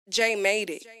Jay made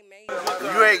it.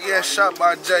 You ain't getting shot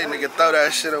by Jay, nigga. Throw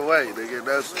that shit away, nigga.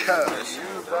 That's cap.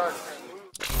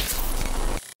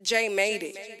 Jay made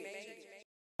it.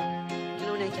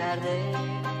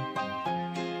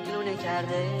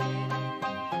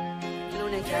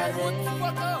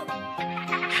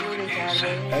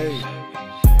 Hey,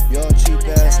 y'all cheap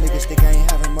ass niggas think I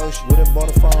ain't having motion. Would've bought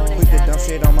a phone, quick to dump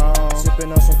shit on my own.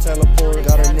 Sippin' on some teleport,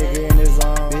 got a nigga in his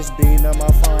arm. Bitch beating up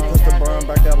my phone, push the burn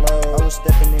back that low. I was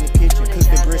stepping in the kitchen, cook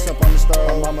the grits up on the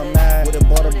stove. My mama mad, would've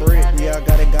bought a brick, yeah I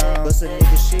got it gone. Bust a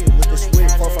nigga shit with the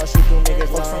switch, 4-5 shoot through niggas.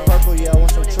 Fuck some purple, yeah I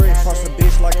want some tricks. Cross a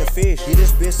bitch like a fish, yeah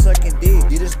this bitch sucking dick.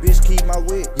 Yeah this bitch keep my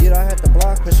wit, yeah I had to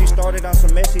block cause she started on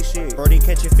some messy shit. Brody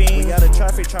catching fiends, we got a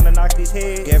traffic tryna knock these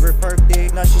heads. Gave her perk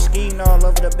dick, now she skiing all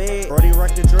over the bed. Brody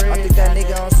rocked the dread, I think that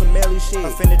nigga on some melly shit.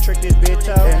 I finna trick this bitch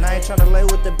out, and I ain't tryna lay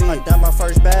with the bitch. I done my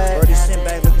first bag, Brody sent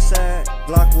back looking sad.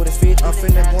 Glock with a 50, I'm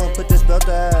finna go and put this belt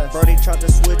to ass. Brody tried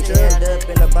to switch up, end up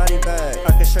in a body bag.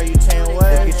 I can show you 10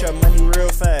 ways, get your money real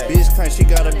fast. Bitch claim she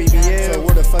got a BBL, so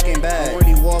where the fucking bag?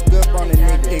 Brody walk up on the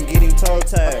nigga and get him toe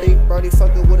tagged. I think Brody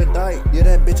fucking with a dyke, yeah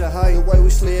that bitch a high. The way we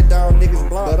slid down niggas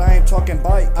block, but I ain't talking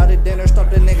bite. Out of dinner, stop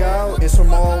the nigga out in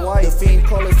some all white. The fiend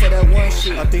call it for that one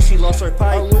shit, I think she lost her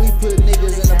pipe. I really put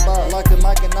niggas in the box, like a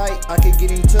Mike and Night. I could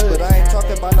get him touched, but I ain't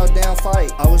talking about no damn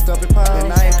fight. I was dumping pounds,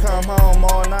 and I ain't come home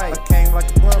all night. I came like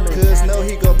a plumber, cause know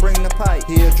he gon' bring the pipe.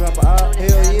 He'll drop a out,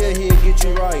 hell yeah, he'll get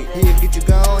you right. He'll get you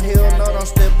gone, hell no, don't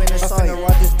step in his sight. I finna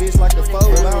ride this bitch like a foe,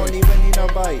 but I don't even need no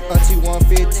bite. Auntie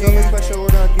 115, tell me special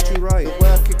order, I'll get you right. The way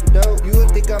I kick the dope, you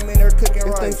would think I'm in there cooking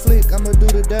right. If they flick, I'ma do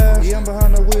the dash, yeah I'm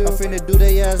behind the wheel. I finna do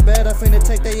they ass bad, I finna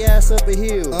take they ass up a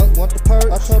hill. Want the perk?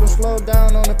 I told them slow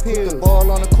down on the pill. Put the ball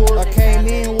on the court, I came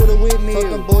in with a whip meal.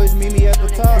 Told them boys meet me at the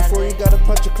top, before you gotta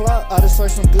punch a clock. I just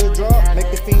search some good drop, make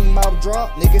the fiend mouth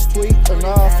drop. Niggas tweak, or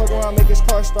nah, fuck around, make his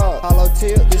car stop. Hollow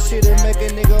tip, this shit'll make a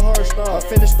nigga heart stop. I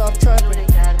finna stop trapping.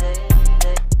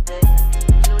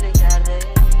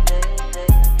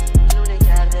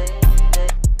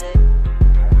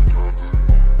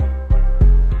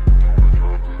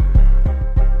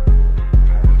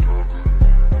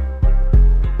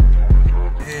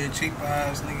 Cheap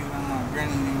ass niggas on my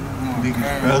granny niggas.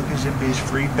 Niggas broke as a bitch,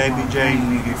 free baby J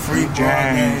nigga, free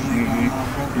James nigga.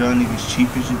 Y'all niggas cheap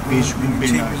as a bitch, we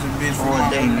been up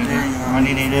all day nigga,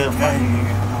 running it up my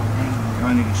nigga.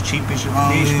 Y'all niggas cheap as a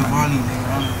bitch, man.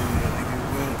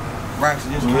 Rocks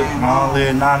just came all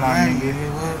little nana nigga.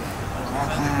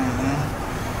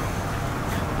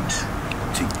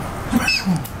 Cheap.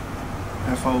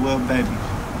 That's for well baby.